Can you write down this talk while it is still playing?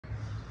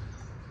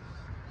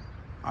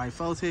All right,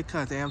 folks, here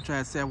comes the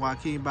Amtrak San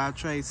Joaquin by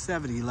train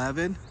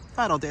 711.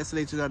 Final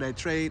destination on that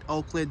train,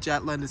 Oakland,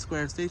 Jet London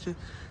Square Station.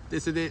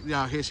 This is it.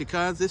 Now, here she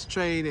comes. This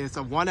train is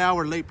a 1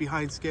 hour late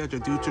behind schedule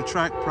due to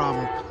track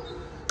problem.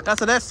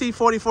 That's an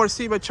SC44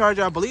 Siemens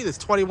Charger. I believe it's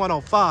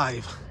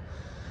 2105.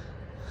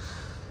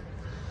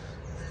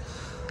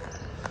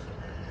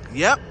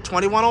 Yep,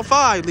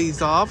 2105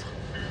 leads off.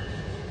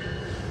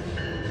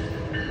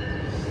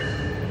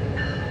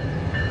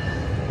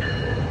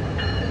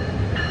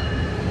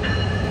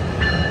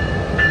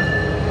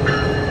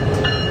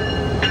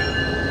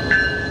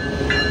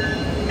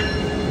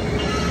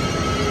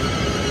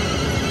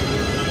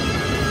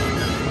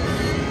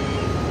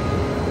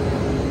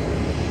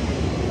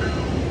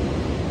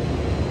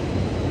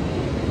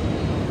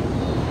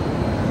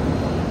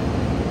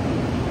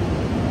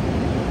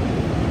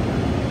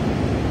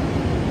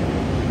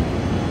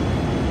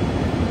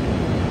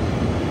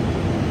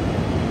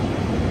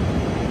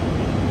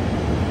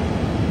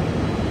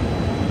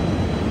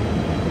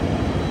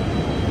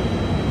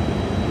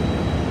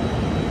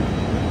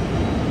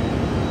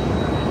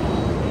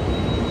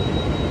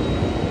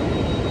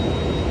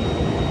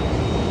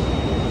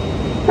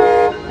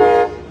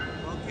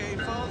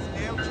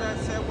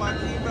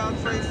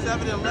 Train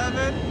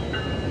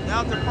 711,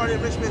 now departing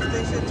Richmond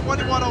Station.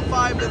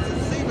 2105 is the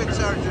Siemens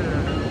Charger.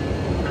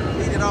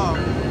 Lead it off.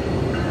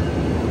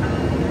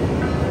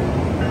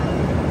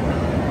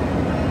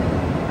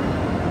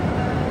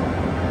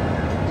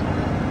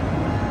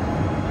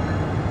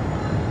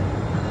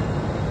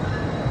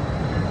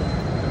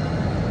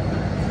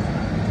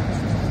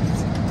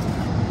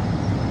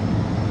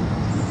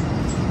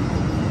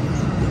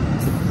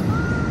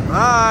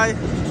 Bye.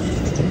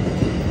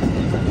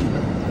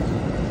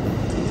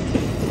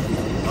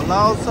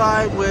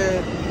 Alongside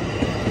with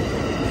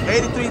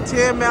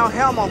 8310 Mount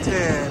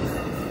Hamilton.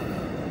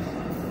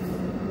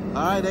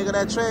 All right, there go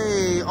that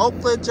train.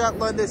 Oakland, Jet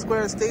London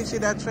Square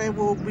Station. That train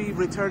will be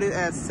returning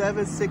at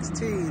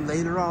 7:16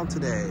 later on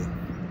today.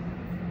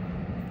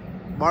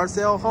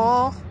 Marcel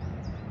Hall,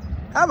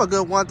 have a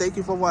good one. Thank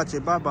you for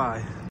watching. Bye-bye.